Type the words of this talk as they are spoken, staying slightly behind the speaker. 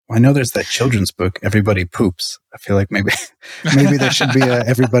Well, I know there's that children's book, Everybody Poops. I feel like maybe there should be a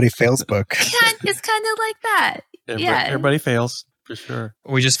Everybody Fails book. It's kind of like that. Everybody fails, for sure.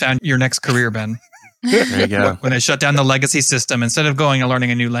 We just found your next career, Ben. There you go. When they shut down the legacy system, instead of going and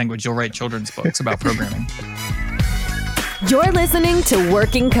learning a new language, you'll write children's books about programming. You're listening to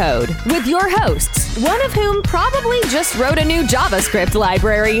Working Code with your hosts, one of whom probably just wrote a new JavaScript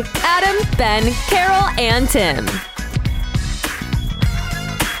library, Adam, Ben, Carol, and Tim.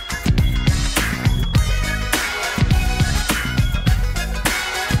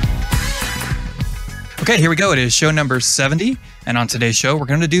 Okay, here we go. It is show number 70. And on today's show, we're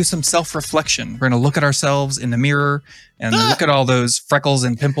going to do some self-reflection. We're going to look at ourselves in the mirror and look at all those freckles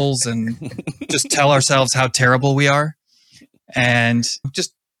and pimples and just tell ourselves how terrible we are. And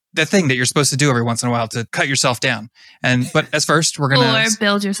just the thing that you're supposed to do every once in a while to cut yourself down. But as first, we're going to... Or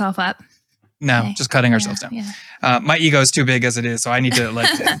build yourself up. No, just cutting ourselves down. Yeah. My ego is too big as it is, so I need to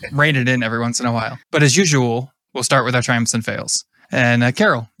rein it in every once in a while. But as usual, we'll start with our triumphs and fails. And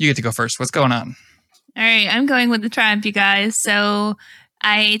Carol, you get to go first. What's going on? All right, I'm going with the triumph, you guys. So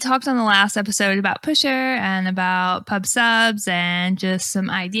I talked on the last episode about Pusher and about pub subs and just some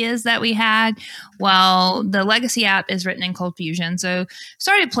ideas that we had. Well, the legacy app is written in Cold Fusion. So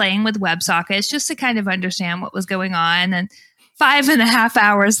started playing with WebSockets just to kind of understand what was going on. And 5.5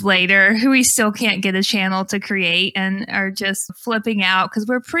 hours later, we still can't get a channel to create and are just flipping out because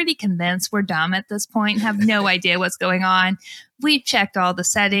we're pretty convinced we're dumb at this point and have no idea what's going on. We've checked all the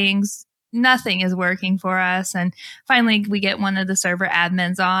settings. Nothing is working for us. And finally, we get one of the server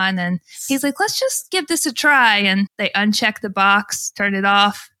admins on and he's like, let's just give this a try. And they uncheck the box, turn it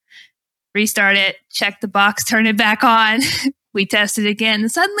off, restart it, check the box, turn it back on. We test it again.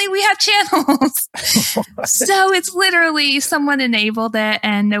 And suddenly we have channels. So it's literally someone enabled it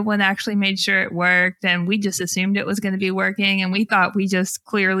and no one actually made sure it worked. And we just assumed it was going to be working. And we thought we just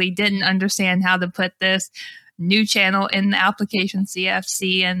clearly didn't understand how to put this new channel in the application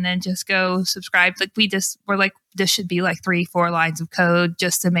CFC and then just go subscribe. Like we're like, this should be like 3-4 lines of code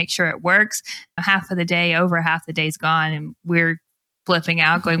just to make sure it works. Over half the day's gone and we're flipping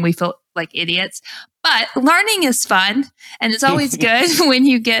out going, we feel like idiots. But learning is fun and it's always good when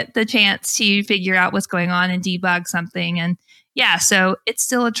you get the chance to figure out what's going on and debug something. And yeah, so it's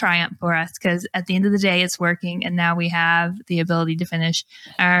still a triumph for us because at the end of the day, it's working. And now we have the ability to finish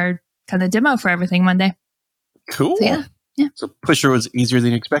our kind of demo for everything Monday. Cool. So, yeah. So Pusher was easier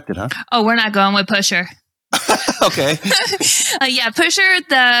than you expected, huh? Oh, we're not going with Pusher. Okay. Pusher,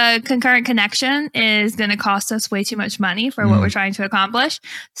 the concurrent connection is going to cost us way too much money for what we're trying to accomplish.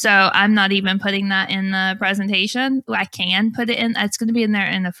 So I'm not even putting that in the presentation. I can put it in. It's going to be in there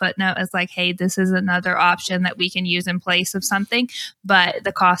in a footnote as like, hey, this is another option that we can use in place of something. But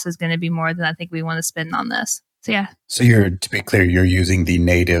the cost is going to be more than I think we want to spend on this. So yeah. So to be clear, you're using the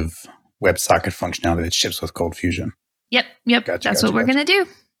native WebSocket functionality that ships with Cold Fusion. Yep. That's what we're going to do.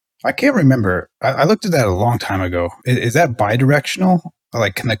 I can't remember. I looked at that a long time ago. Is that bidirectional?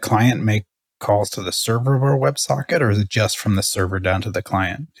 Like, can the client make calls to the server of our WebSocket, or is it just from the server down to the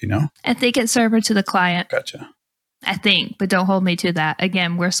client? Do you know? I think it's server to the client. Gotcha. I think, but don't hold me to that.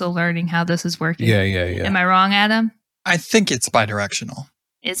 Again, we're still learning how this is working. Yeah. Am I wrong, Adam? I think it's bidirectional.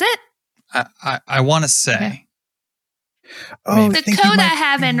 Is it? I want to say. Okay. Oh, the code I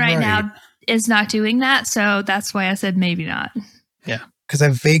have in right now is not doing that, so that's why I said maybe not. Yeah. Because I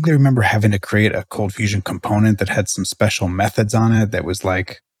vaguely remember having to create a Cold Fusion component that had some special methods on it that was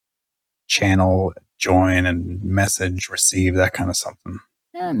like channel, join, and message, receive, that kind of something.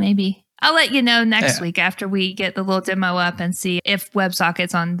 Maybe. I'll let you know next week after we get the little demo up and see if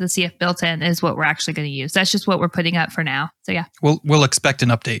WebSockets on the CF built-in is what we're actually going to use. That's just what we're putting up for now. So yeah. We'll expect an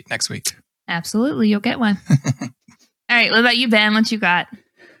update next week. Absolutely. You'll get one. All right. What about you, Ben? What you got?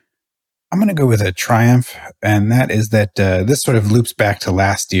 I'm going to go with a triumph, and that is that this sort of loops back to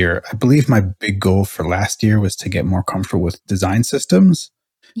last year. I believe my big goal for last year was to get more comfortable with design systems.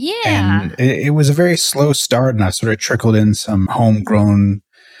 Yeah. And it was a very slow start, and I sort of trickled in some homegrown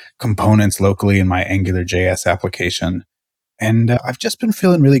components locally in my AngularJS application. And I've just been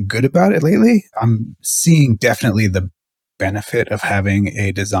feeling really good about it lately. I'm seeing definitely the benefit of having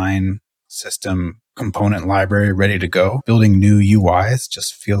a design system component library ready to go. Building new UIs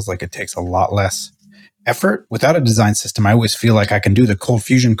just feels like it takes a lot less effort. Without a design system, I always feel like I can do the Cold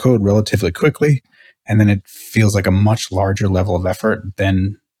Fusion code relatively quickly, and then it feels like a much larger level of effort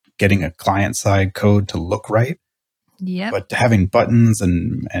than getting a client-side code to look right. Yep. But having buttons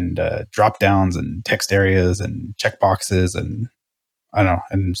and drop-downs and text areas and checkboxes and I don't know,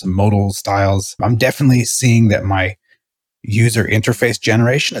 and some modal styles, I'm definitely seeing that my user interface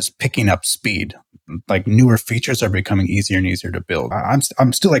generation is picking up speed. Like newer features are becoming easier and easier to build.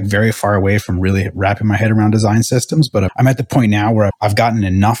 I'm still like very far away from really wrapping my head around design systems, but I'm at the point now where I've gotten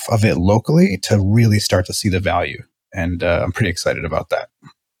enough of it locally to really start to see the value. And I'm pretty excited about that.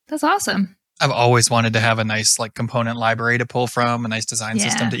 That's awesome. I've always wanted to have a nice like component library to pull from, a nice design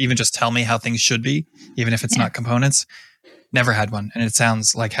system to even just tell me how things should be, even if it's not components. Never had one. And it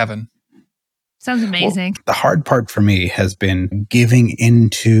sounds like heaven. Sounds amazing. Well, the hard part for me has been giving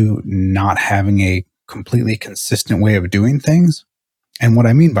into not having a completely consistent way of doing things. And what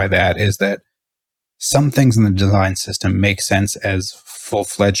I mean by that is that some things in the design system make sense as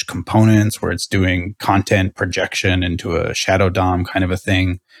full-fledged components where it's doing content projection into a shadow DOM kind of a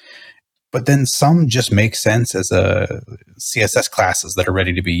thing. But then some just make sense as a CSS classes that are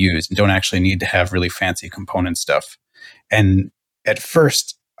ready to be used and don't actually need to have really fancy component stuff. And at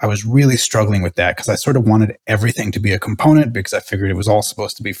first, I was really struggling with that because I sort of wanted everything to be a component because I figured it was all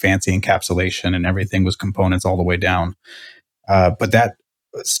supposed to be fancy encapsulation and everything was components all the way down. But that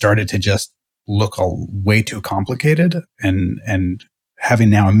started to just look way too complicated, and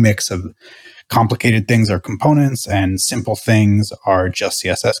having now a mix of complicated things are components and simple things are just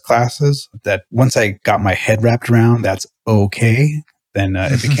CSS classes, that once I got my head wrapped around, that's okay, then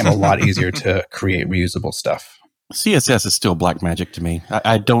it became a lot easier to create reusable stuff. CSS is still black magic to me.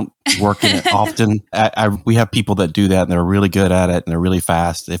 I don't work in it often. We have people that do that and they're really good at it and they're really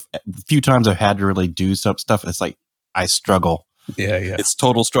fast. The few times I've had to really do some stuff, it's like I struggle. Yeah. It's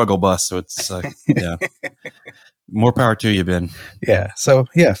total struggle bus. So it's yeah. More power to you, Ben. Yeah. So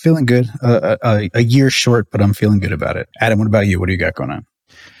yeah, feeling good. A year short, but I'm feeling good about it. Adam, what about you? What do you got going on?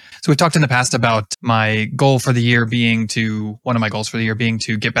 So we talked in the past about my goal for the year being one of my goals for the year being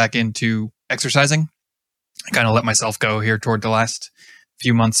to get back into exercising. I kind of let myself go here toward the last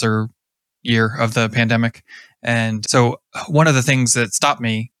few months or year of the pandemic. And so one of the things that stopped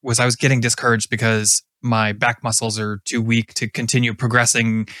me was I was getting discouraged because my back muscles are too weak to continue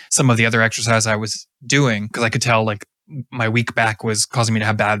progressing some of the other exercise I was doing, because I could tell like my weak back was causing me to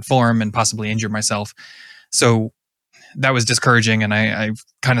have bad form and possibly injure myself. So that was discouraging. And I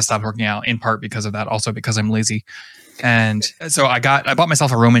kind of stopped working out in part because of that, also because I'm lazy. And so I bought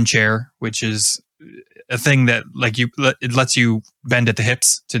myself a Roman chair, which is a thing that like it lets you bend at the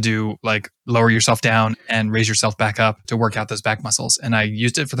hips to do like lower yourself down and raise yourself back up to work out those back muscles. And I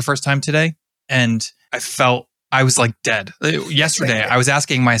used it for the first time today and I felt I was like dead. Yesterday, I was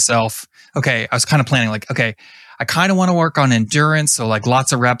asking myself, okay, I was kind of planning like, okay, I kind of want to work on endurance. So like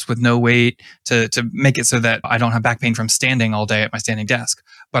lots of reps with no weight to make it so that I don't have back pain from standing all day at my standing desk.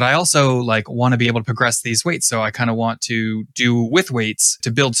 But I also like want to be able to progress these weights. So I kind of want to do with weights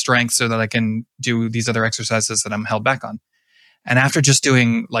to build strength so that I can do these other exercises that I'm held back on. And after just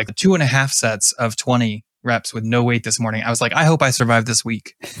doing like 2.5 sets of 20 reps with no weight this morning, I was like, I hope I survive this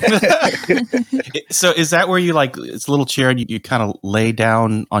week. So is that where you like, it's a little chair and you kind of lay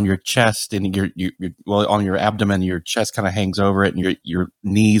down on your chest and well, on your abdomen, your chest kind of hangs over it and your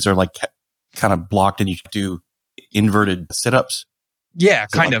knees are like kind of blocked and you do inverted sit-ups? Yeah,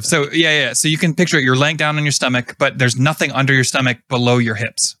 kind of. So yeah. So you can picture it. You're laying down on your stomach, but there's nothing under your stomach below your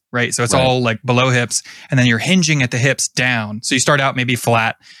hips, right? So it's all like below hips, and then you're hinging at the hips down. So you start out maybe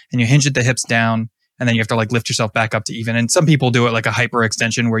flat, and you hinge at the hips down, and then you have to like lift yourself back up to even. And some people do it like a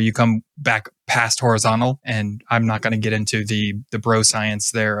hyperextension where you come back past horizontal. And I'm not going to get into the bro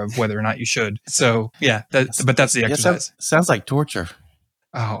science there of whether or not you should. So yeah, but that's the exercise. Sounds like torture.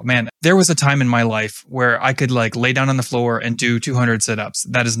 Oh man, there was a time in my life where I could like lay down on the floor and do 200 sit-ups.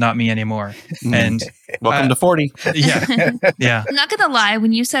 That is not me anymore. And welcome to 40. Yeah. I'm not going to lie.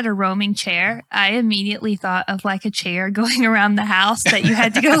 When you said a roaming chair, I immediately thought of like a chair going around the house that you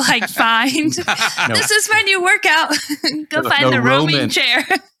had to go like find. No. This is my new workout. Go find the roaming chair.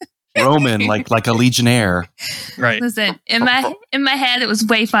 Roman, like a legionnaire. Right. Listen, in my head, it was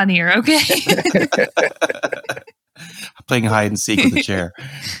way funnier. Okay. Playing hide and seek with the chair.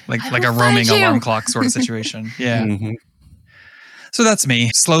 like a roaming alarm clock sort of situation. Yeah. Mm-hmm. So that's me.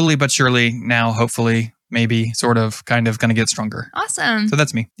 Slowly but surely now, hopefully, maybe sort of kind of going to get stronger. Awesome. So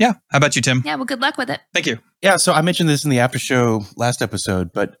that's me. Yeah. How about you, Tim? Yeah, well, good luck with it. Thank you. Yeah, so I mentioned this in the after show last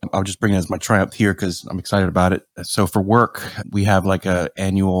episode, but I'll just bring it as my triumph here because I'm excited about it. So for work, we have like a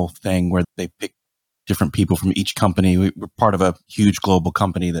annual thing where they pick different people from each company. We're part of a huge global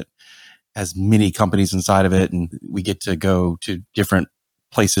company that has many companies inside of it, and we get to go to different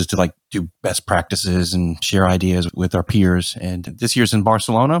places to like do best practices and share ideas with our peers. And this year's in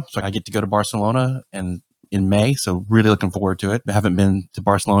Barcelona, so I get to go to Barcelona and in May. So really looking forward to it. I haven't been to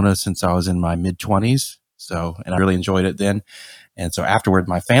Barcelona since I was in my mid-20s. So, and I really enjoyed it then. And so afterward,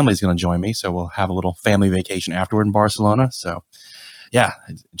 my family's going to join me. So we'll have a little family vacation afterward in Barcelona. So yeah,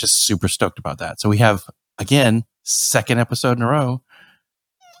 just super stoked about that. So we have, again, second episode in a row,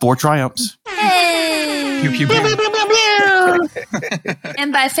 4 triumphs. Hey! Pew, pew, pew.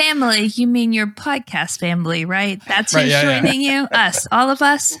 And by family, you mean your podcast family, right? That's Right, who's yeah, yeah. joining you? Us, all of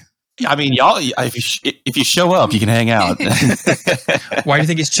us? I mean, y'all, if you show up, you can hang out. Why do you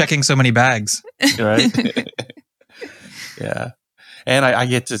think he's checking so many bags? Right? Yeah. And I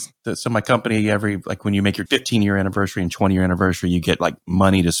get to, so my company, like when you make your 15-year anniversary and 20-year anniversary, you get like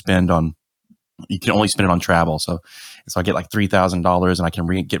money to spend on, you can only spend it on travel. So I get like $3,000 and I can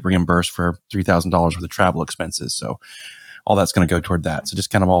get reimbursed for $3,000 worth of travel expenses. So all that's going to go toward that. So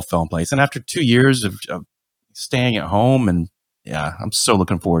just kind of all fell in place. And after 2 years of staying at home, and yeah, I'm so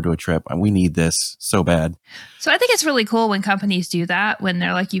looking forward to a trip. And we need this so bad. So I think it's really cool when companies do that, when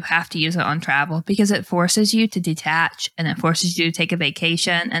they're like, you have to use it on travel, because it forces you to detach and it forces you to take a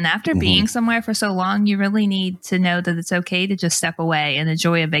vacation. And after being somewhere for so long, you really need to know that it's okay to just step away and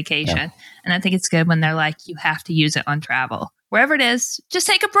enjoy a vacation. Yeah. And I think it's good when they're like, you have to use it on travel. Wherever it is, just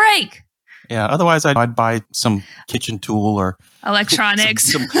take a break. Yeah. Otherwise, I'd buy some kitchen tool or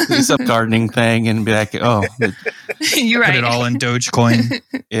Electronics. some gardening thing and be like, oh, You're right. Put it all in Dogecoin.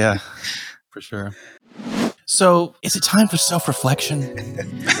 yeah, for sure. So is it time for self-reflection?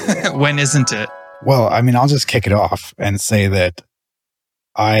 When isn't it? Well, I mean, I'll just kick it off and say that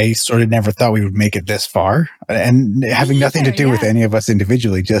I sort of never thought we would make it this far, and having nothing to do with any of us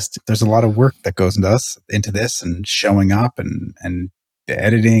individually. Just there's a lot of work that goes into this and showing up and the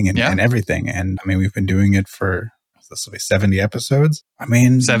editing and everything. And I mean, we've been doing it for, this will be 70 episodes. I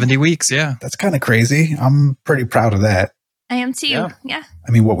mean, 70 weeks, yeah. That's kind of crazy. I'm pretty proud of that. I am too. Yeah.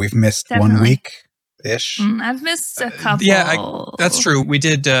 I mean, what we've missed Definitely. 1 week ish. I've missed a couple. Yeah, that's true. We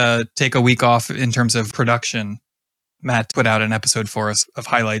did take a week off in terms of production. Matt put out an episode for us of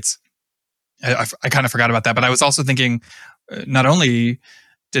highlights. I kind of forgot about that, but I was also thinking, not only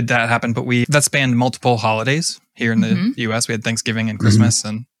did that happen, but that spanned multiple holidays here in the U.S. We had Thanksgiving and Christmas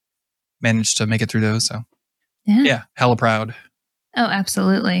and managed to make it through those. So yeah, hella proud. Oh,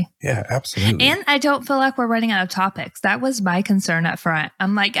 absolutely. Yeah, absolutely. And I don't feel like we're running out of topics. That was my concern up front.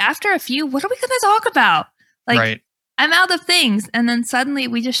 I'm like, after a few, what are we going to talk about? Like, right. I'm out of things. And then suddenly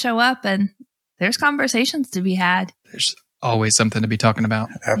we just show up and there's conversations to be had. There's always something to be talking about.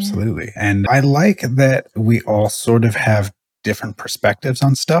 Absolutely. Yeah. And I like that we all sort of have different perspectives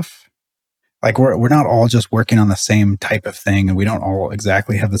on stuff. Like we're not all just working on the same type of thing, and we don't all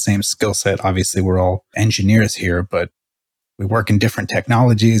exactly have the same skill set. Obviously, we're all engineers here, but we work in different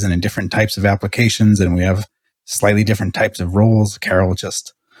technologies and in different types of applications, and we have slightly different types of roles. Carol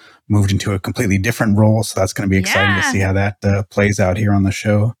just moved into a completely different role, so that's going to be exciting to see how that plays out here on the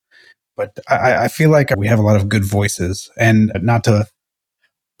show. But I feel like we have a lot of good voices, and not to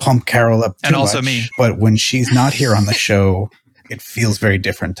pump Carol up too and also much, me. But when she's not here on the show, it feels very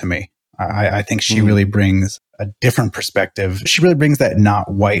different to me. I think she really brings a different perspective. She really brings that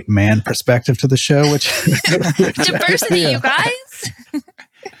not white man perspective to the show, which diversity, you guys.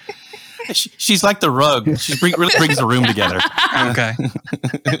 She's like the rug. She really brings the room together. Okay.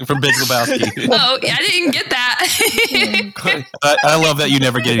 From Big Lebowski. Oh, I didn't get that. I love that you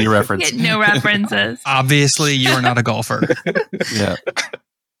never get any reference. Get no references. Obviously, you are not a golfer. Yeah.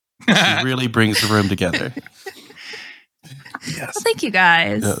 She really brings the room together. Yes. Well, thank you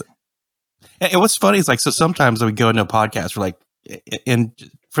guys. And what's funny is like, so sometimes we go into a podcast, we're like, and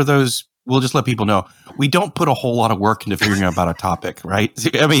for those, we'll just let people know, we don't put a whole lot of work into figuring out about a topic, right?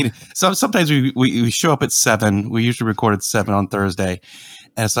 I mean, sometimes we show up at 7, we usually record at 7 on Thursday,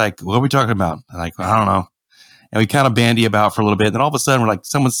 and it's like, what are we talking about? I'm like, I don't know. And we kind of bandy about for a little bit. And then all of a sudden, we're like,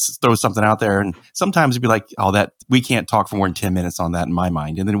 someone throws something out there. And sometimes it'd be like, oh, we can't talk for more than 10 minutes on that in my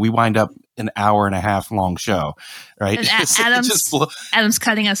mind. And then we wind up an hour and a half long show, right? And Adam's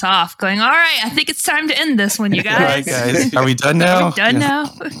cutting us off, going, all right, I think it's time to end this one, you guys. Right, guys. Are we done now? Are we done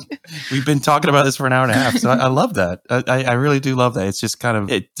now? We've been talking about this for an hour and a half. So I love that. I really do love that. It's just kind of,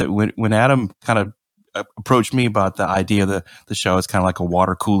 when Adam kind of approached me about the idea of the show, it's kind of like a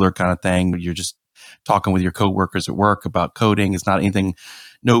water cooler kind of thing. You're just talking with your coworkers at work about coding. It's not anything,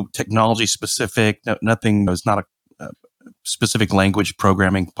 no technology specific, nothing. It's not a specific language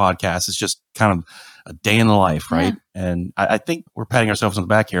programming podcast. It's just kind of a day in the life, right? Yeah. And I think we're patting ourselves on the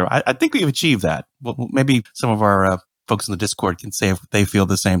back here. I think we've achieved that. Well, maybe some of our folks in the Discord can say if they feel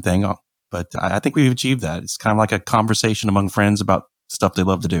the same thing, but I think we've achieved that. It's kind of like a conversation among friends about stuff they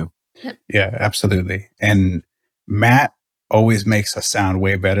love to do. Yeah, absolutely. And Matt always makes us sound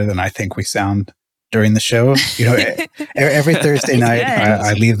way better than I think we sound during the show. Every Thursday night, Good.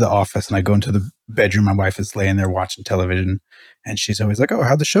 I leave the office and I go into the bedroom. My wife is laying there watching television, and she's always like, "Oh,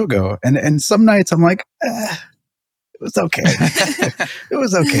 how'd the show go?" And some nights I'm like, it was okay. It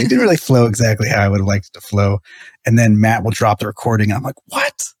was okay. It didn't really flow exactly how I would have liked it to flow. And then Matt will drop the recording, and I'm like,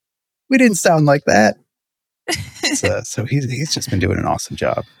 "What? We didn't sound like that." So he's just been doing an awesome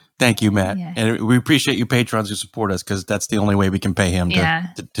job. Thank you, Matt. Yeah. And we appreciate you patrons who support us because that's the only way we can pay him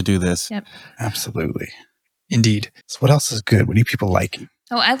to do this. Yep. Absolutely. Indeed. So what else is good? What do you people liking?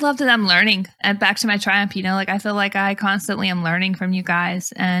 Oh, I love that I'm learning. And back to my triumph, I feel like I constantly am learning from you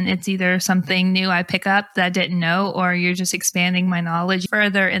guys. And it's either something new I pick up that I didn't know, or you're just expanding my knowledge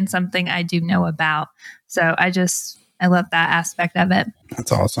further in something I do know about. So I love that aspect of it.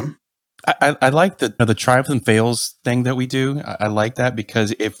 That's awesome. I like the triumph and fails thing that we do. I like that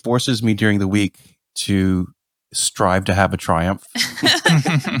because it forces me during the week to strive to have a triumph.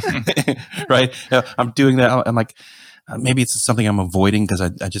 Right? I'm doing that. I'm like, maybe it's something I'm avoiding because I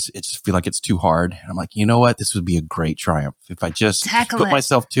just feel like it's too hard. And I'm like, you know what? This would be a great triumph. If I just put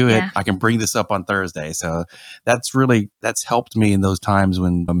myself to it, I can bring this up on Thursday. So that's helped me in those times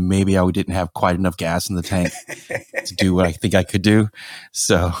when maybe I didn't have quite enough gas in the tank to do what I think I could do.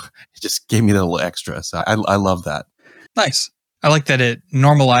 So it just gave me a little extra. So I love that. Nice. I like that it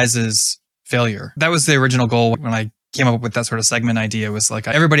normalizes failure. That was the original goal when I came up with that sort of segment idea, was like,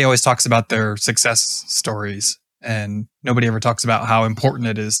 everybody always talks about their success stories and nobody ever talks about how important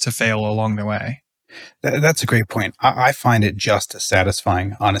it is to fail along the way. That's a great point. I find it just as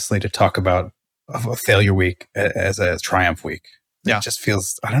satisfying, honestly, to talk about a failure week as a triumph week. Yeah. It just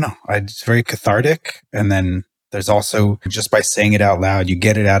feels, I don't know, it's very cathartic. And then there's also, just by saying it out loud, you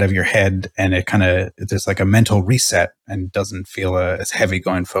get it out of your head, and it kind of, there's like a mental reset and doesn't feel as heavy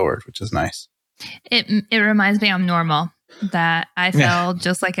going forward, which is nice. It reminds me I'm normal, that I feel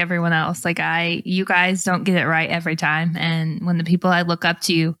just like everyone else. Like you guys don't get it right every time. And when the people I look up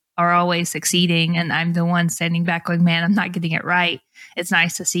to are always succeeding and I'm the one standing back going, man, I'm not getting it right, it's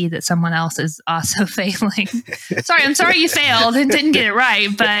nice to see that someone else is also failing. I'm sorry you failed and didn't get it right,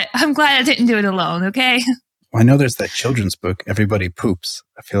 but I'm glad I didn't do it alone. Okay. Well, I know there's that children's book, Everybody Poops.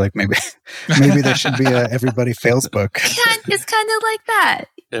 I feel like maybe there should be a Everybody Fails book. It's kind of like that.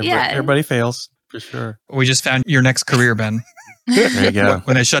 Everybody fails, for sure. We just found your next career, Ben. There you go.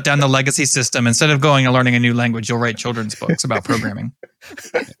 When they shut down the legacy system, instead of going and learning a new language, you'll write children's books about programming.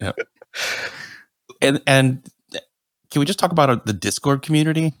 Yep. And can we just talk about the Discord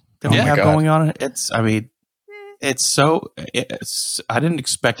community that we have going on? I didn't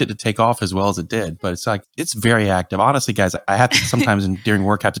expect it to take off as well as it did, but it's very active. Honestly, guys, I have to sometimes during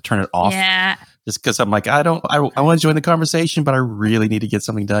work have to turn it off. Yeah. Just because I'm like, I want to join the conversation, but I really need to get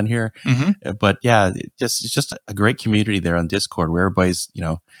something done here. Mm-hmm. But yeah, it's just a great community there on Discord where everybody's,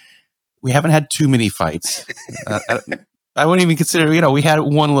 we haven't had too many fights. I wouldn't even consider, we had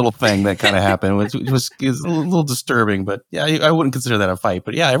one little thing that kind of happened, which was a little disturbing, but yeah, I wouldn't consider that a fight.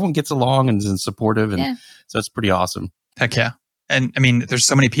 But yeah, everyone gets along and is supportive, and so it's pretty awesome. Heck yeah. And I mean, there's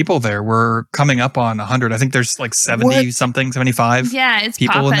so many people there. We're coming up on 100. I think there's like 70 something, 75 it's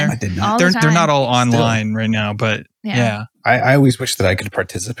people popping. in there. I did not. They're not all online right now, but yeah. I always wish that I could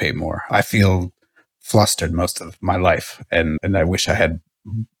participate more. I feel flustered most of my life, and I wish I had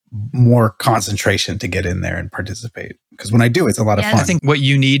more concentration to get in there and participate, because when I do, it's a lot of fun. I think what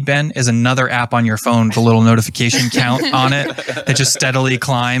you need, Ben, is another app on your phone with a little notification count on it that just steadily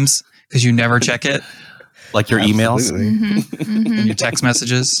climbs because you never check it. Like your emails, Mm-hmm. your text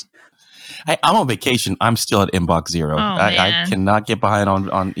messages. I'm on vacation. I'm still at inbox 0. I cannot get behind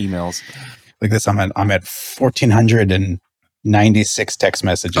on emails. Like this, I'm at 1,496 text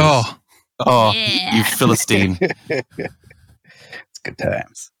messages. Oh, you Philistine. It's good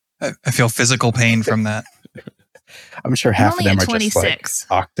times. I feel physical pain from that. I'm sure half of them are 26. just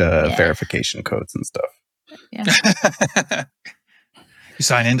like Okta verification codes and stuff. Yeah. You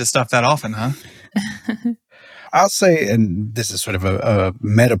sign into stuff that often, huh? I'll say, and this is sort of a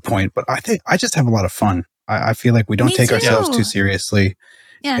meta point, but I think I just have a lot of fun. I feel like we don't take ourselves too seriously.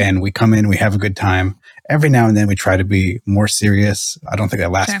 Yeah. And we come in, we have a good time. Every now and then we try to be more serious. I don't think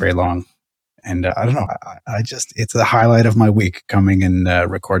that lasts very long. And I don't know. I just, it's the highlight of my week coming and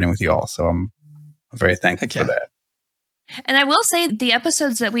recording with you all. So I'm very thankful for that. And I will say the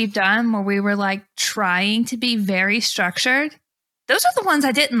episodes that we've done where we were like trying to be very structured, those are the ones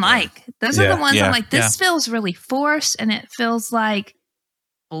I didn't like. Those are the ones I'm like, this feels really forced and it feels like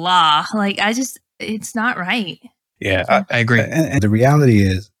blah. Like it's not right. Yeah, I agree. And the reality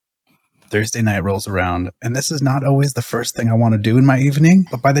is, Thursday night rolls around, and this is not always the first thing I want to do in my evening.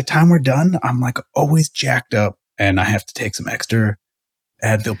 But by the time we're done, I'm like always jacked up, and I have to take some extra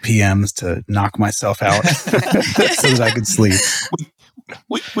Advil PMs to knock myself out so that I could sleep.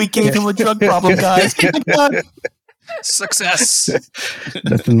 We gave him a drug problem, guys. Success.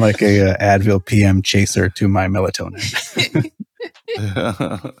 Nothing like a Advil PM chaser to my melatonin.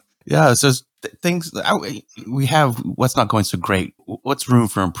 Yeah, so things we have. What's not going so great? What's room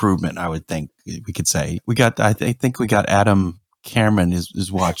for improvement? I would think we could say we got. I think we got Adam Cameron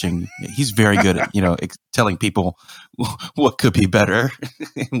is watching. He's very good at telling people what could be better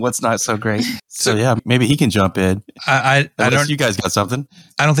and what's not so great. So yeah, maybe he can jump in. I don't. You guys got something?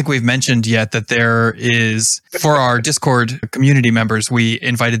 I don't think we've mentioned yet that there is, for our Discord community members, we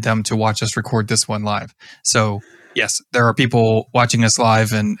invited them to watch us record this one live. So yes, there are people watching us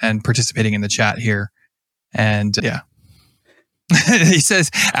live and participating in the chat here. And yeah. He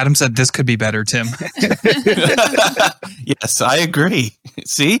says, Adam said this could be better, Tim. Yes, I agree.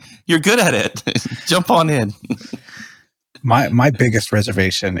 See, you're good at it. Jump on in. My biggest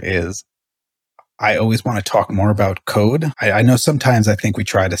reservation is I always want to talk more about code. I know sometimes I think we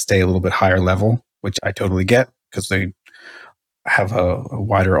try to stay a little bit higher level, which I totally get because they have a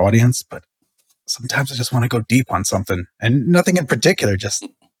wider audience, but sometimes I just want to go deep on something and nothing in particular. I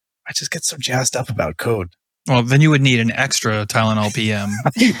just get so jazzed up about code. Well, then you would need an extra Tylenol PM.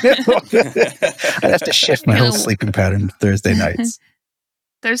 I'd have to shift my whole sleeping pattern Thursday nights.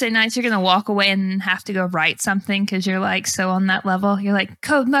 Thursday nights, you're going to walk away and have to go write something because you're like so on that level. You're like,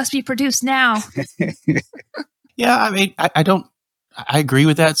 code must be produced now. Yeah, I mean, I agree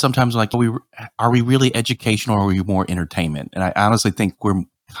with that. Sometimes, like, are we really educational or are we more entertainment? And I honestly think we're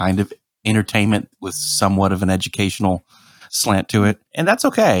kind of entertainment with somewhat of an educational slant to it. And that's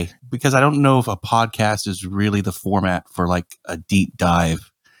okay, because I don't know if a podcast is really the format for like a deep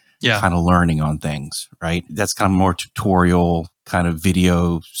dive kind of learning on things, right? That's kind of more tutorial kind of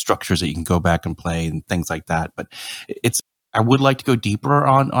video structures that you can go back and play and things like that. But I would like to go deeper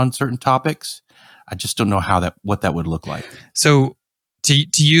on certain topics. I just don't know what that would look like. So to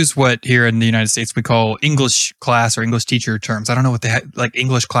use what here in the United States we call English class or English teacher terms. I don't know what like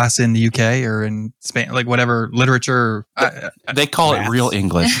English class in the UK or in Spain, like whatever literature. They call it real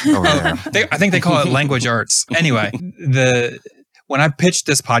English over there. I think they call it language arts. Anyway, when I pitched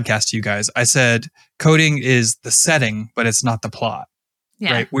this podcast to you guys, I said coding is the setting, but it's not the plot.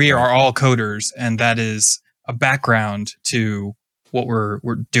 Yeah. Right? We are all coders, and that is a background to what we're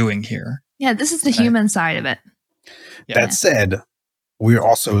doing here. Yeah, this is the human side of it. Yeah. That said, we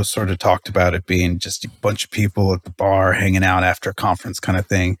also sort of talked about it being just a bunch of people at the bar hanging out after a conference kind of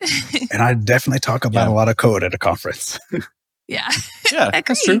thing. And I definitely talk about a lot of code at a conference. Yeah. Yeah,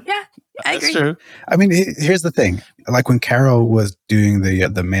 that's true. Yeah, I agree. That's true. I mean, here's the thing. Like when Carol was doing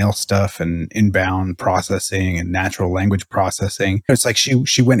the mail stuff and inbound processing and natural language processing, it's like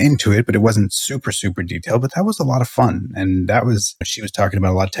she went into it, but it wasn't super, super detailed, but that was a lot of fun. And she was talking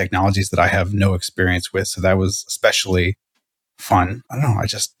about a lot of technologies that I have no experience with. So that was especially fun. I don't know.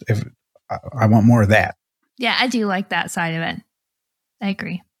 I want more of that. Yeah, I do like that side of it. I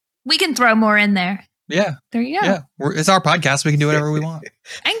agree. We can throw more in there. Yeah. There you go. Yeah. It's our podcast. We can do whatever we want.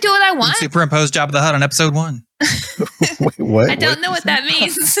 I can do what I want. Superimpose Jabba the Hutt on episode 1. Wait, what? I don't know what that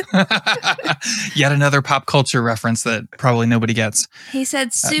means. Yet another pop culture reference that probably nobody gets. He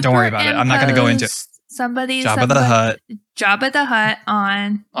said superimpose. Don't worry about it. I'm not going to go into it. Jabba the Hutt. Jabba the Hutt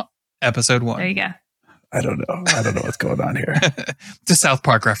on episode 1. There you go. I don't know. I don't know what's going on here. It's a South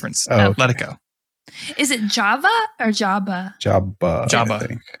Park reference. Oh, okay. Let it go. Is it Java or Jabba? Jabba. I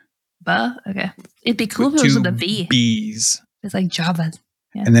think. Okay. It'd be cool if it was with a V. B's. It's like Java.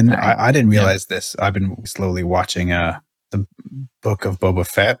 Yeah, and then sorry. I didn't realize this. I've been slowly watching the book of Boba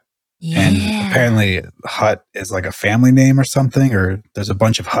Fett. Yeah. And apparently Hutt is like a family name or something, or there's a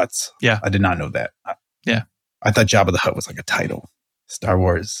bunch of Hutts. Yeah. I did not know that. Yeah. I thought Jabba the Hutt was like a title. Star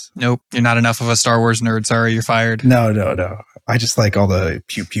Wars. Nope. You're not enough of a Star Wars nerd. Sorry, you're fired. No. I just like all the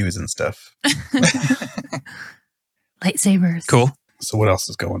pew-pews and stuff. Lightsabers. Cool. So what else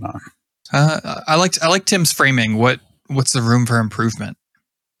is going on? I like Tim's framing. What's the room for improvement?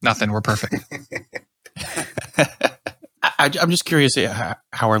 Nothing. We're perfect. I'm just curious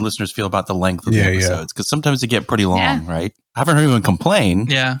how our listeners feel about the length of the episodes, because sometimes they get pretty long, right? I haven't heard anyone complain.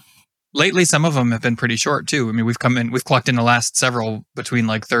 Yeah. Lately, some of them have been pretty short too. I mean, we've clocked in the last several between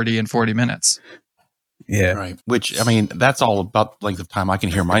like 30 and 40 minutes. Yeah. Right. Which, I mean, that's all about the length of time I can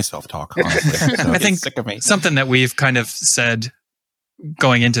hear myself talk. Honestly. So I think sick of me. Something that we've kind of said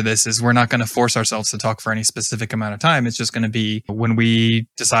going into this is we're not going to force ourselves to talk for any specific amount of time. It's just going to be when we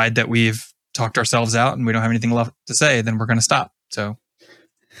decide that we've talked ourselves out and we don't have anything left to say, then we're going to stop. So.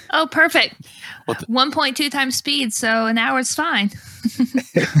 Oh, perfect. Well, 1.2 times speed, so an hour's fine.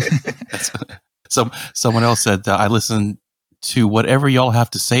 So someone else said, I listen to whatever y'all have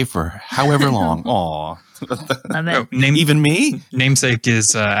to say for however long. Aw. Love it. Even me? Namesake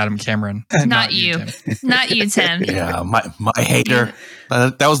is Adam Cameron. Not you. Tim. Not you, Tim. Yeah, my hater.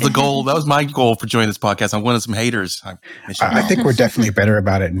 That was the goal. That was my goal for joining this podcast. I wanted some haters. I think we're definitely better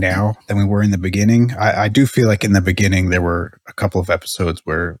about it now than we were in the beginning. I do feel like in the beginning there were a couple of episodes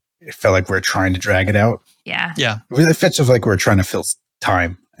where it felt like we're trying to drag it out. Yeah. Yeah. It felt just like we're trying to fill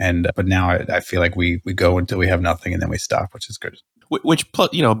time. But now I feel like we go until we have nothing and then we stop, which is good. Which,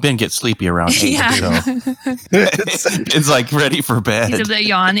 Ben gets sleepy around 8. Yeah. So it's like ready for bed. He's up there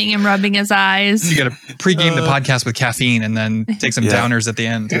yawning and rubbing his eyes. You got to pregame the podcast with caffeine and then take some downers at the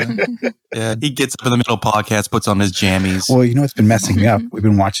end. Yeah, he gets up in the middle of podcast, puts on his jammies. Well, you know what's been messing me up? We've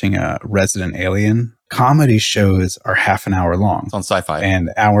been watching Resident Alien. Comedy shows are half an hour long. It's on Sci-Fi.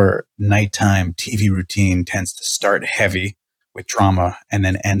 And our nighttime TV routine tends to start heavy with drama and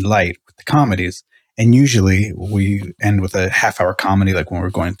then end light with the comedies. And usually we end with a half-hour comedy, like when we're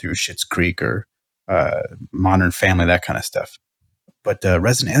going through Schitt's Creek or Modern Family, that kind of stuff. But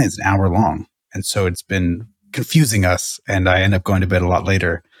Resident Alien is an hour long. And so it's been confusing us. And I end up going to bed a lot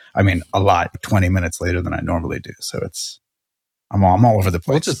later. I mean, 20 minutes later than I normally do. So I'm all over the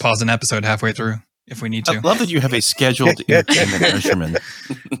place. We'll just pause an episode halfway through if we need to. I love that you have a scheduled entertainment regimen.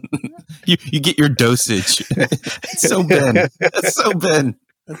 You get your dosage. It's so Ben. That's so Ben.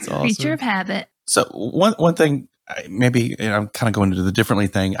 That's awesome. Creature of habit. So one thing, maybe I'm kind of going into the differently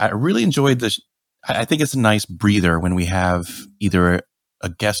thing. I really enjoyed this. I think it's a nice breather when we have either a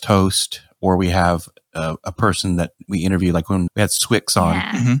guest host or we have a person that we interview, like when we had Swix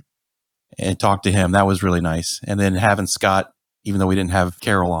on and talked to him. That was really nice. And then having Scott, even though we didn't have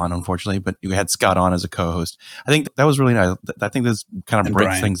Carol on, unfortunately, but we had Scott on as a co-host. I think that was really nice. I think this kind of breaks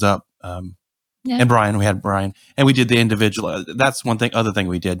Brian. things up. And Brian, we had Brian, and we did the individual. That's one thing. Other thing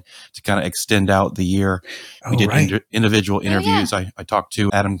we did to kind of extend out the year. We did individual interviews. I talked to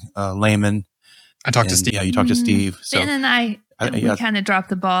Adam Lehman. I talked to Steve. Yeah, you talked to Steve. So Ben and we kind of dropped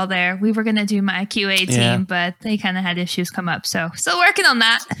the ball there. We were going to do my QA team, but they kind of had issues come up. So still working on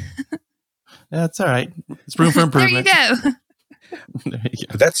that. That's all right. It's room for improvement. There you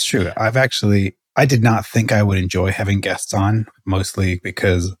go. That's true. I did not think I would enjoy having guests on, mostly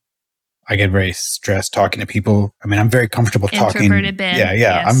because I get very stressed talking to people. I mean, I'm very comfortable talking. Introverted Ben. Yeah.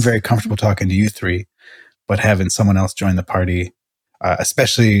 Yes. I'm very comfortable talking to you three, but having someone else join the party,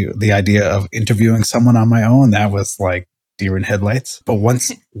 especially the idea of interviewing someone on my own, that was like deer in headlights. But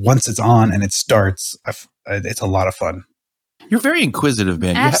once it's on and it starts, it's a lot of fun. You're very inquisitive,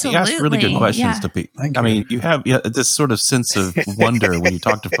 Ben. You ask really good questions to people. I mean, you have this sort of sense of wonder when you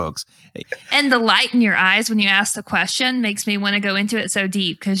talk to folks. And the light in your eyes when you ask the question makes me want to go into it so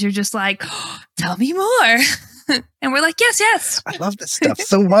deep because you're just like, oh, tell me more. And we're like, yes. I love this stuff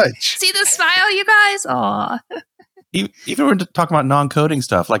so much. See the smile, you guys? Aw. Even when we're talking about non-coding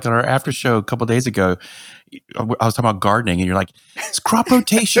stuff, like on our after show a couple of days ago, I was talking about gardening, and you're like, "Is crop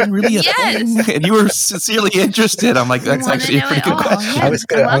rotation really a thing?" And you were sincerely interested. I'm like, "That's actually a pretty good question." Yeah,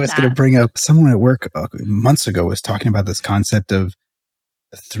 I was gonna bring up someone at work months ago was talking about this concept of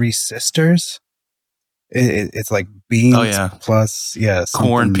the three sisters. It's like beans plus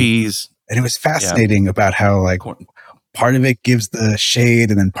corn, peas, and it was fascinating about how like part of it gives the shade,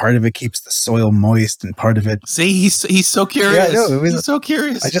 and then part of it keeps the soil moist, and part of it. See, he's so curious. Yeah, he's so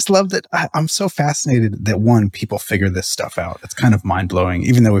curious. I just love that. I'm so fascinated that people figure this stuff out. It's kind of mind blowing.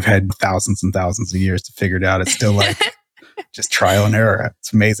 Even though we've had thousands and thousands of years to figure it out, it's still like just trial and error.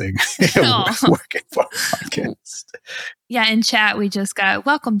 It's amazing. Working Farm Podcast. Yeah, in chat we just got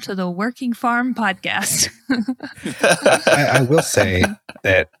welcome to the Working Farm Podcast. I will say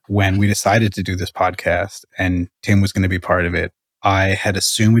that when we decided to do this podcast and Tim was going to be part of it, I had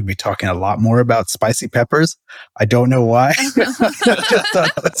assumed we'd be talking a lot more about spicy peppers. I don't know why. I just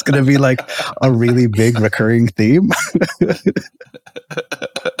thought that's going to be like a really big recurring theme.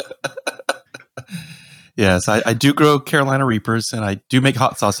 Yes, I do grow Carolina Reapers, and I do make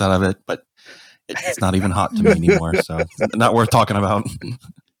hot sauce out of it, but it's not even hot to me anymore, so not worth talking about.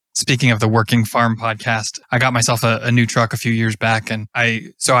 Speaking of the Working Farm Podcast, I got myself a new truck a few years back, and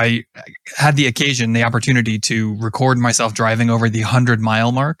I had the opportunity to record myself driving over the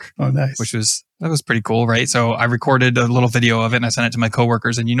 100-mile mark. Oh, nice! That was pretty cool, right? So I recorded a little video of it and I sent it to my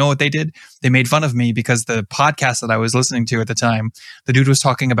coworkers, and you know what they did? They made fun of me because the podcast that I was listening to at the time, the dude was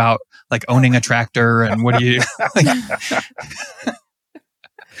talking about like owning a tractor and what do you like,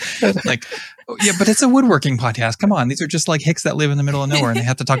 yeah, but it's a woodworking podcast. Come on. These are just like hicks that live in the middle of nowhere and they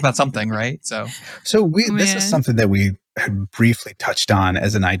have to talk about something, right? So this is something that we had briefly touched on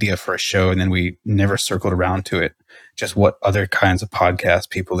as an idea for a show, and then we never circled around to it. Just what other kinds of podcasts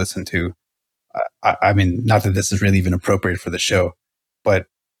people listen to. I mean, not that this is really even appropriate for the show, but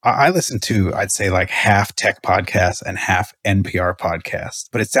I listen to, I'd say, like half tech podcasts and half NPR podcasts.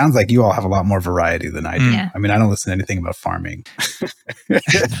 But it sounds like you all have a lot more variety than I do. Yeah. I mean, I don't listen to anything about farming.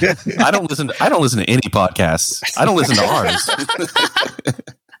 I don't listen to any podcasts. I don't listen to ours.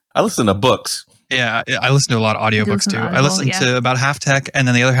 I listen to books. Yeah, I listen to a lot of audiobooks listen too. to I Audible, listen yeah. to about half tech, and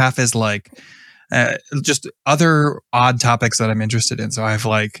then the other half is like just other odd topics that I'm interested in. So I have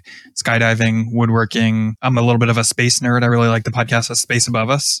like skydiving, woodworking. I'm a little bit of a space nerd. I really like the podcast Space Above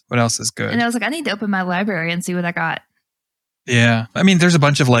Us. What else is good? And I was like, I need to open my library and see what I got. Yeah, I mean, there's a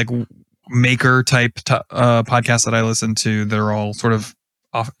bunch of like maker type podcasts that I listen to that are all sort of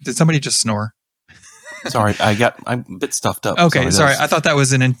off. Did somebody just snore? Sorry, I'm a bit stuffed up. Okay, sorry. I thought that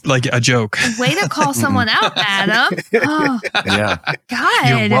was like a joke. Way to call someone out, Adam. Oh, Yeah. God.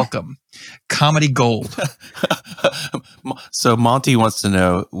 You're welcome. Comedy gold. So Monty wants to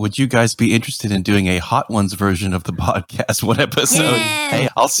know, would you guys be interested in doing a Hot Ones version of the podcast? One episode. Yeah. Hey,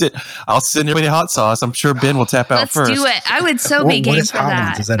 I'll send everybody hot sauce. I'm sure Ben will tap out Let's first. do it. I would so be What game is for Hot that.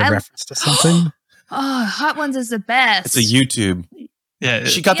 Ones? Is that a reference to something? Oh, Hot Ones is the best. It's a YouTube. Yeah,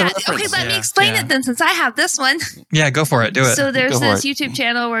 She got the Yeah, reference. okay, let me Yeah, explain yeah. it then, since I have this one. yeah. Go for it. Do it. So there's Go for this it. YouTube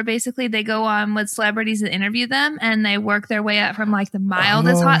channel where basically they go on with celebrities and interview them, and they work their way up from like the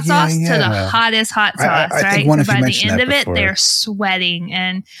mildest Oh, hot yeah, sauce to the yeah. hottest hot I sauce, think right? one So of you by the mentioned end that of it, before. they're sweating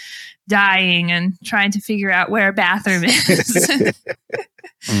and dying and trying to figure out where a bathroom is.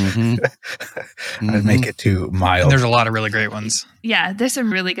 Mm-hmm. I'd make it too mild. and there's a lot of really great ones. Yeah, there's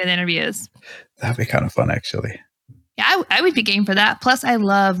some really good interviews. That'd be kind of fun, actually. Yeah, I would be game for that. Plus, I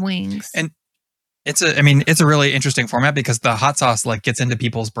love wings. And it's a really interesting format because the hot sauce like gets into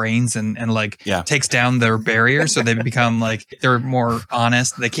people's brains and like Yeah. takes down their barriers, so they become like they're more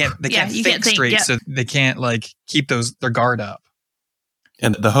honest. They can't Yeah, you think can't think, straight, yeah. so they can't like keep their guard up.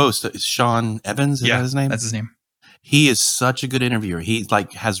 And the host is Sean Evans. Is that his name? That's his name. He is such a good interviewer. He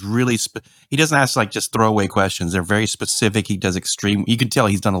like has really, he doesn't ask like just throwaway questions. They're very specific. He does extreme. You can tell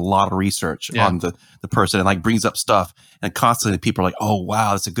he's done a lot of research Yeah. on the person and like brings up stuff. And constantly people are like, oh,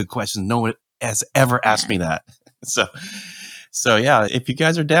 wow, that's a good question. No one has ever asked me that. So yeah, if you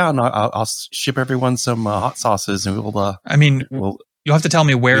guys are down, I'll ship everyone some hot sauces and we'll, I mean, we'll you'll have to tell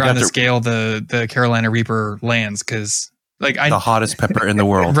me where We'd on have the to- scale the Carolina Reaper lands, because like the hottest pepper in the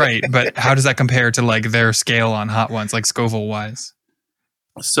world. right, but how does that compare to like their scale on hot ones, like Scoville wise?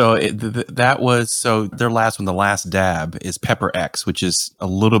 So that was their last one, the last dab is Pepper X, which is a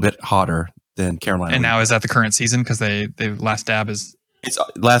little bit hotter than Carolina. And now is that the current season? Because they last dab is it's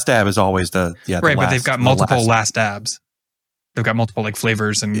last dab is always the right, but they've got the multiple last- last dabs. They've got multiple like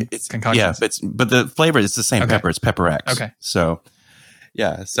flavors and It's concoctions. yeah, but the flavor is the same Okay. pepper. It's Pepper X. Okay. So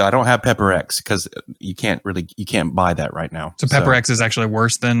yeah, so I don't have Pepper X because you can't buy that right now. So Pepper X is actually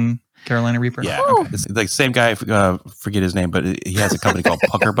worse than Carolina Reaper. Yeah, Ooh. it's the same guy. Forget his name, but he has a company called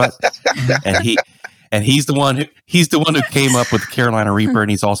Pucker Butt, and he's the one who came up with Carolina Reaper, and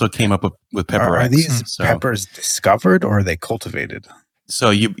he's also came up with Pepper Are X. these So- peppers discovered or are they cultivated? So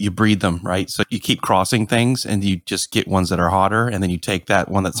you breed them, right? So you keep crossing things, and you just get ones that are hotter, and then you take that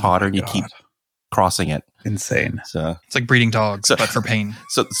one that's Oh my hotter, and you God. keep crossing it. Insane. So It's like breeding dogs, So- but for pain.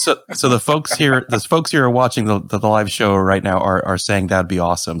 So the folks here, are watching the live show right now are saying that'd be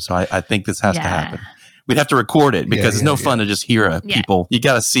awesome. So I think this has to happen. We'd have to record it because it's no fun to just hear Yeah. people. You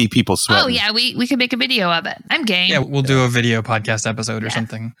got to see people sweating. Oh, yeah, we could make a video of it. I'm game. Yeah, we'll do a video podcast episode or Yeah.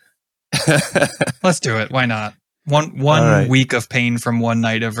 something. Let's do it. Why not? One All right. week of pain from one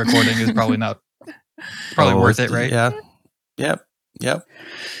night of recording is probably Oh, worth it, right? Yeah. Yep.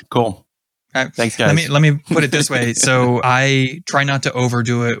 Cool. All right. Thanks, guys. Let me put it this way. So I try not to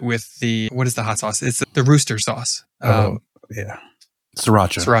overdo it with what is the hot sauce? It's the rooster sauce. Yeah.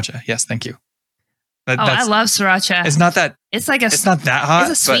 Sriracha. Sriracha. Yes, thank you. I love sriracha. It's not that. It's like It's not that hot.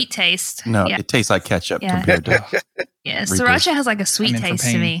 it's a sweet taste. No, Yeah. it tastes like ketchup Yeah. compared to. Yeah, Reaper's. sriracha has like a sweet I'm in for taste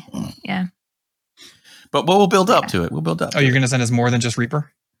to pain. me. Yeah. But we'll build up to it. We'll build up. Oh, you're going to send us more than just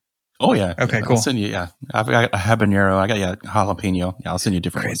Reaper? Oh yeah. Okay, Yeah, cool. I'll send you. Yeah, I've got a habanero. I got jalapeno. Yeah, I'll send you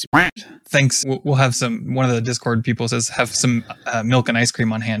different ones. Crazy. Thanks. We'll have some. One of the Discord people says have some milk and ice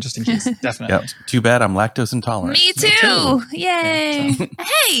cream on hand just in case. Definitely. Yep. Too bad I'm lactose intolerant. Me too. Yay.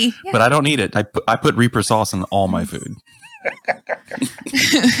 Hey. But I don't need it. I put Reaper sauce in all my food.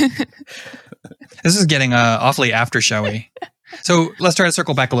 This is getting awfully after showy. So let's try to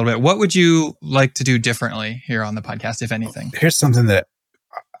circle back a little bit. What would you like to do differently here on the podcast, if anything? Here's something that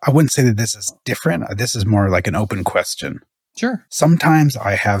I wouldn't say that this is different. This is more like an open question. Sure. Sometimes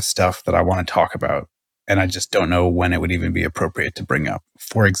I have stuff that I want to talk about, and I just don't know when it would even be appropriate to bring up.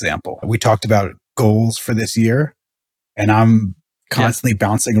 For example, we talked about goals for this year, and I'm constantly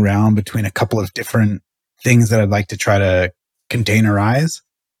bouncing around between a couple of different things that I'd like to try to containerize.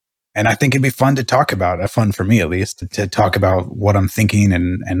 And I think it'd be fun to talk about, fun for me at least, to talk about what I'm thinking.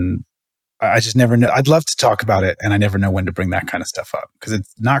 And I just never know. I'd love to talk about it, and I never know when to bring that kind of stuff up because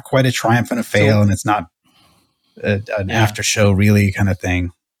it's not quite a triumph and a fail, and it's not an after show really kind of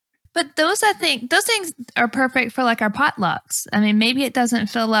thing. But those things are perfect for like our potlucks. I mean, maybe it doesn't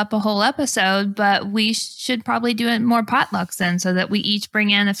fill up a whole episode, but we should probably do it more potlucks then so that we each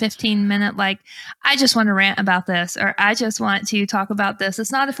bring in a 15-minute, like, I just want to rant about this, or I just want to talk about this.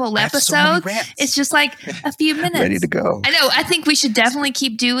 It's not a full episode. It's just like a few minutes. Ready to go. I know. I think we should definitely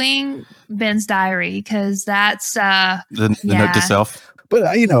keep doing Ben's diary because that's the note to self. But,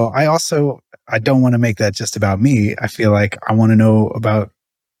 I don't want to make that just about me. I feel like I want to know about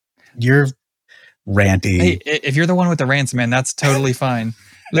you're ranty. Hey, if you're the one with the rants, man, that's totally fine.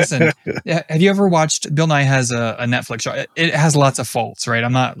 Listen, have you ever watched, Bill Nye has a Netflix show. It has lots of faults, right?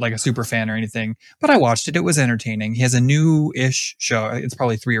 I'm not like a super fan or anything, but I watched it. It was entertaining. He has a new-ish show. It's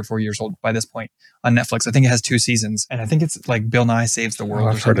probably 3 or 4 years old by this point on Netflix. I think it has 2 seasons. And I think it's like Bill Nye Saves the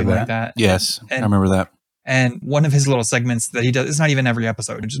World or something like that. Yes, I remember that. And one of his little segments that he does, it's not even every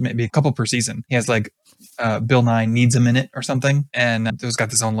episode, it's just maybe a couple per season. He has like Bill Nye Needs a Minute or something. And it's got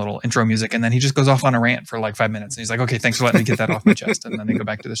this own little intro music. And then he just goes off on a rant for like 5 minutes. And he's like, okay, thanks for letting me get that off my chest. And then they go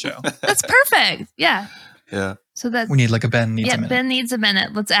back to the show. That's perfect. Yeah. Yeah. So that we need like a Ben Needs a Minute. Ben Needs a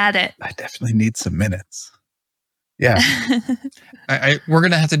Minute. Let's add it. I definitely need some minutes. Yeah. We're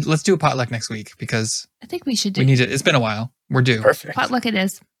going to have to, let's do a potluck next week because I think we should do we need it. It's been a while. We're due. Perfect. potluck. It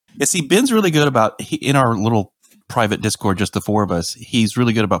is. Yeah, see, Ben's really good about, in our little private Discord, just the 4 of us, he's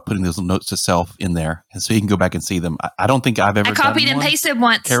really good about putting those notes to self in there. And so you can go back and see them. I don't think I've ever I copied and pasted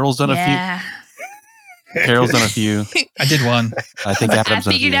once. Carol's done a few. Carol's done a few. I did one. I think Adam's done a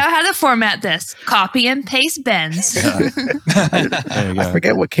few. I figured out how to format this. Copy and paste Ben's. There you go. I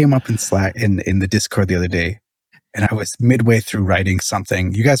forget what came up in Slack in the Discord the other day. And I was midway through writing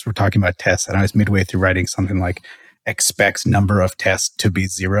something. You guys were talking about tests, and I was midway through writing something like, expects number of tests to be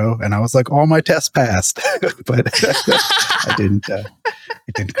 0, and I was like, all my tests passed. But I didn't it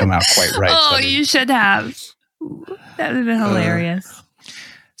didn't come out quite right. Oh, you should have. That would have been hilarious.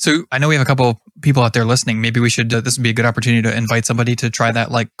 So I know we have a couple people out there listening. Maybe we should this would be a good opportunity to invite somebody to try that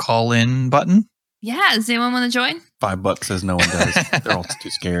like call in button. Yeah, does anyone want to join? $5 says no one does. They're all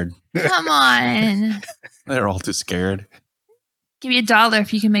too scared. Come on. They're all too scared. Give you $1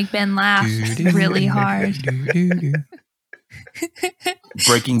 if you can make Ben laugh really hard. Breaking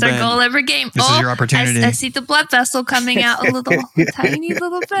It's our Ben. goal every game. This is your opportunity. I see the blood vessel coming out a little, tiny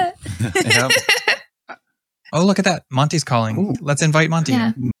little bit. Yep. Oh, look at that. Monty's calling. Ooh. Let's invite Monty.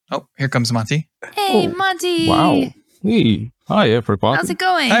 Yeah. Oh, here comes Monty. Hey, Monty. Wow. Hey. Hi, everybody. How's it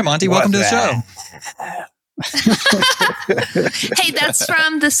going? Hi, Monty. Welcome to the show. Hey, that's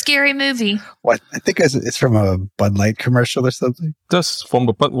from the Scary Movie. What? I think it's from a Bud Light commercial or something. That's from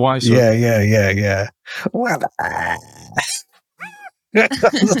the Budweiser. Yeah. Well,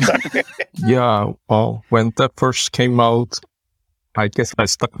 Yeah, well, when that first came out, I guess I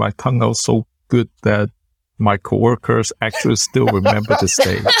stuck my tongue out so good that my coworkers actually still remember this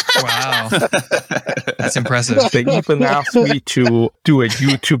day. Wow. That's impressive. They even asked me to do a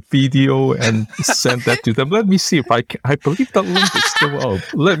YouTube video and send that to them. Let me see if I believe that link is still up.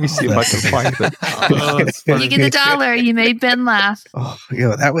 Let me see if I can find it. You get $1. You made Ben laugh. oh,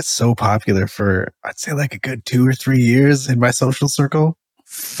 that was so popular for I'd say like a good 2 or 3 years in my social circle.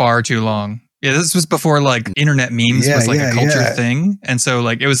 Far too long. Yeah, this was before like internet memes was like a culture thing. And so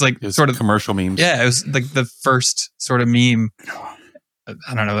like it was like It was sort of commercial memes. Yeah, it was like the first sort of meme,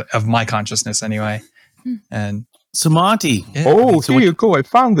 I don't know, of my consciousness anyway. And So Monty. yeah. Oh, So here you go. I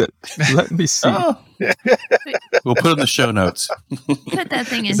found it. Let me see. Oh. We'll put it in the show notes. Put that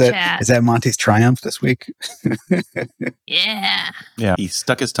thing in Is chat. that Monty's triumph this week? Yeah. Yeah. He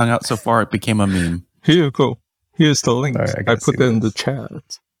stuck his tongue out so far it became a meme. Here you go. Here's the link. All right, I I gotta put see it in this. the chat.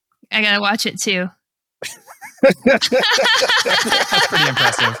 I got to watch it too. That's pretty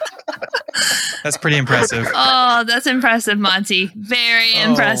impressive. That's pretty impressive. Oh, that's impressive, Monty. Very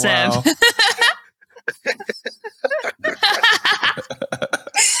impressive. wow.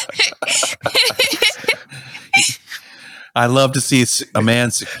 I love to see a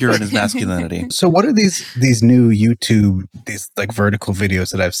man secure in his masculinity. So what are these new YouTube, these like vertical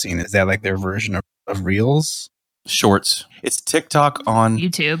videos that I've seen? Is that like their version of Reels? Shorts. It's TikTok on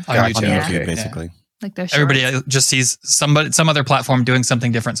YouTube. On on YouTube. Yeah. YouTube, Okay. basically. Like their Everybody shorts. just sees some other platform doing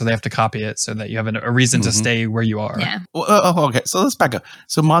something different, so they have to copy it so that you have a reason to Mhm. stay where you are. Yeah. Well, okay, so let's back up.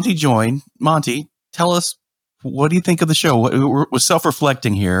 So Monty joined. Monty, tell us, what do you think of the show? We're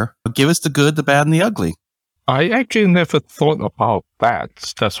self-reflecting here. Give us the good, the bad, and the ugly. I actually never thought about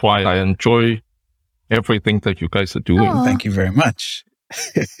that. That's why I enjoy everything that you guys are doing. Oh. Thank you very much.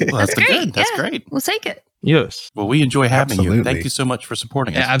 Well, that's great. good. That's Yeah. great. We'll take it. Yes. Well, we enjoy having you. Absolutely. Thank you so much for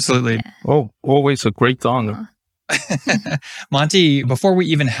supporting Yeah, us. absolutely. Oh, always a great honor. Monty, before we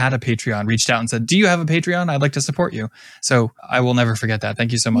even had a Patreon, reached out and said, "Do you have a Patreon? I'd like to support you." So I will never forget that.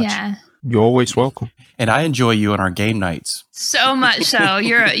 Thank you so much. Yeah. You're always welcome. And I enjoy you on our game nights. So much so.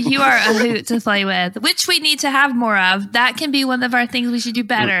 You are a hoot to play with, which we need to have more of. That can be one of our things we should do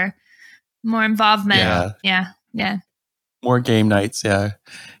better. More involvement. Yeah. More game nights. Yeah.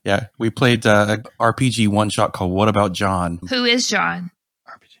 Yeah. We played a RPG one shot called What About John? Who is John?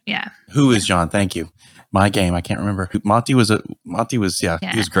 RPG. Yeah. Who is John? Thank you. My game. I can't remember. Monty was he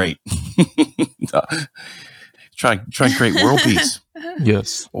was great. Try to create world peace.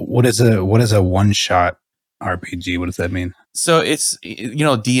 Yes. What is a one shot RPG? What does that mean? So it's,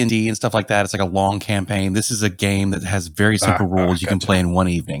 D&D and stuff like that. It's like a long campaign. This is a game that has very simple rules you can gotcha. play in one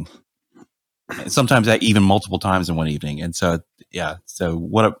evening. And sometimes that even multiple times in one evening. And so, yeah. So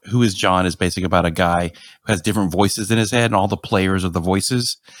Who is John is basically about a guy who has different voices in his head and all the players are the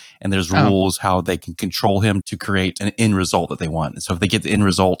voices. And there's rules how they can control him to create an end result that they want. And so if they get the end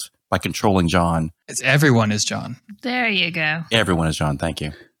result by controlling John, It's everyone is John. There you go. everyone is John. Thank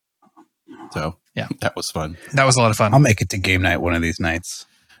you. So Yeah. that was fun. That was a lot of fun. I'll make it to game night one of these nights.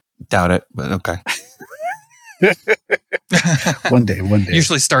 Doubt it, but okay. One day.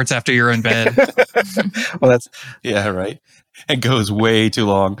 Usually starts after you're in bed. Well, that's Yeah, right. It goes way too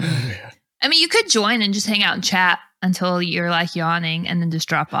long. I mean, you could join and just hang out and chat until you're like yawning and then just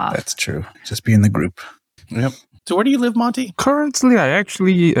drop off. that's true. Just be in the group. Yep. So where do you live, Monty? Currently, I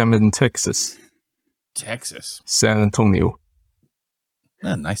actually am in Texas, Texas. San Antonio.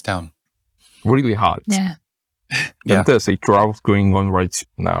 Nice town. Really hot. Yeah. Yeah. And there's a drought going on right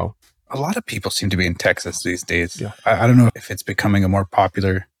now. A lot of people seem to be in Texas these days. Yeah. I don't know if it's becoming a more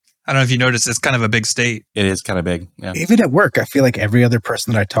popular. I don't know if you noticed, it's kind of a big state. It is kind of big. Yeah. Even at work, I feel like every other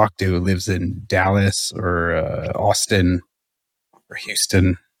person that I talk to lives in Dallas or Austin or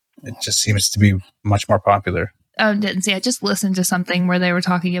Houston. It just seems to be much more popular. Oh, didn't see. I just listened to something where they were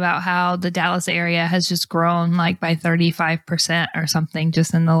talking about how the Dallas area has just grown like by 35% or something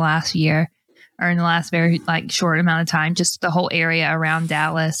just in the last year or in the last very like short amount of time. Just the whole area around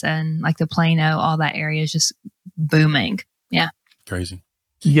Dallas and like the Plano, all that area is just booming. Yeah. Crazy.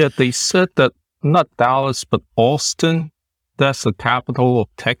 Yeah, they said that not Dallas, but Austin, that's the capital of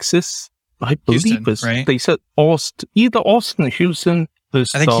Texas. I believe Houston, it's, right? They said Austin, either Austin or Houston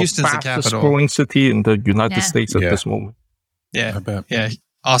is I think the Houston's the fastest capital. growing city in the United Yeah. States at Yeah. this moment. I Yeah. bet. Yeah.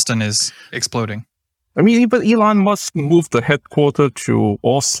 Austin is exploding. I mean, even Elon Musk moved the headquarters to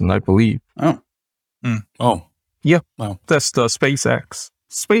Austin, I believe. Oh, That's the SpaceX.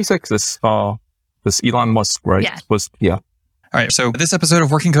 SpaceX is Elon Musk, right? Yeah. All right. So this episode of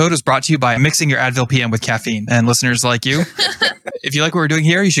Working Code was brought to you by mixing your Advil PM with caffeine. And listeners like you, if you like what we're doing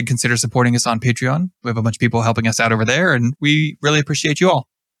here, you should consider supporting us on Patreon. We have a bunch of people helping us out over there, and we really appreciate you all.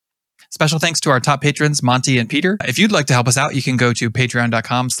 Special thanks to our top patrons, Monty and Peter. If you'd like to help us out, you can go to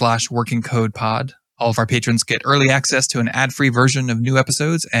patreon.com/workingcodepod. All of our patrons get early access to an ad-free version of new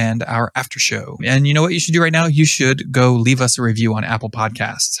episodes and our after show. And you know what you should do right now? You should go leave us a review on Apple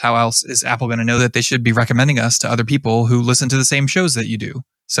Podcasts. How else is Apple going to know that they should be recommending us to other people who listen to the same shows that you do?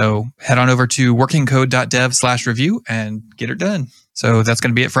 So head on over to workingcode.dev/review and get it done. So that's going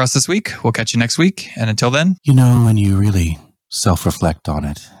to be it for us this week. We'll catch you next week. And until then, when you really self-reflect on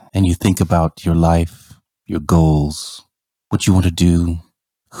it and you think about your life, your goals, what you want to do,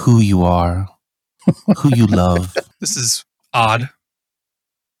 who you are, who you love, this is odd.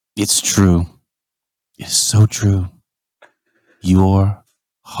 it's true. It's so true. Your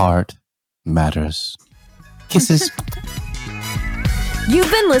heart matters. Kisses. You've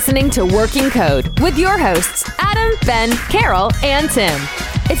been listening to Working Code with your hosts, Adam, Ben, Carol, and Tim.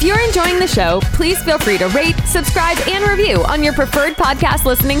 If you're enjoying the show, please feel free to rate, subscribe, and review on your preferred podcast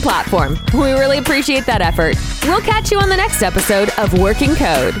listening platform. We really appreciate that effort. We'll catch you on the next episode of Working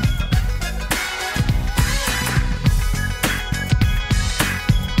Code.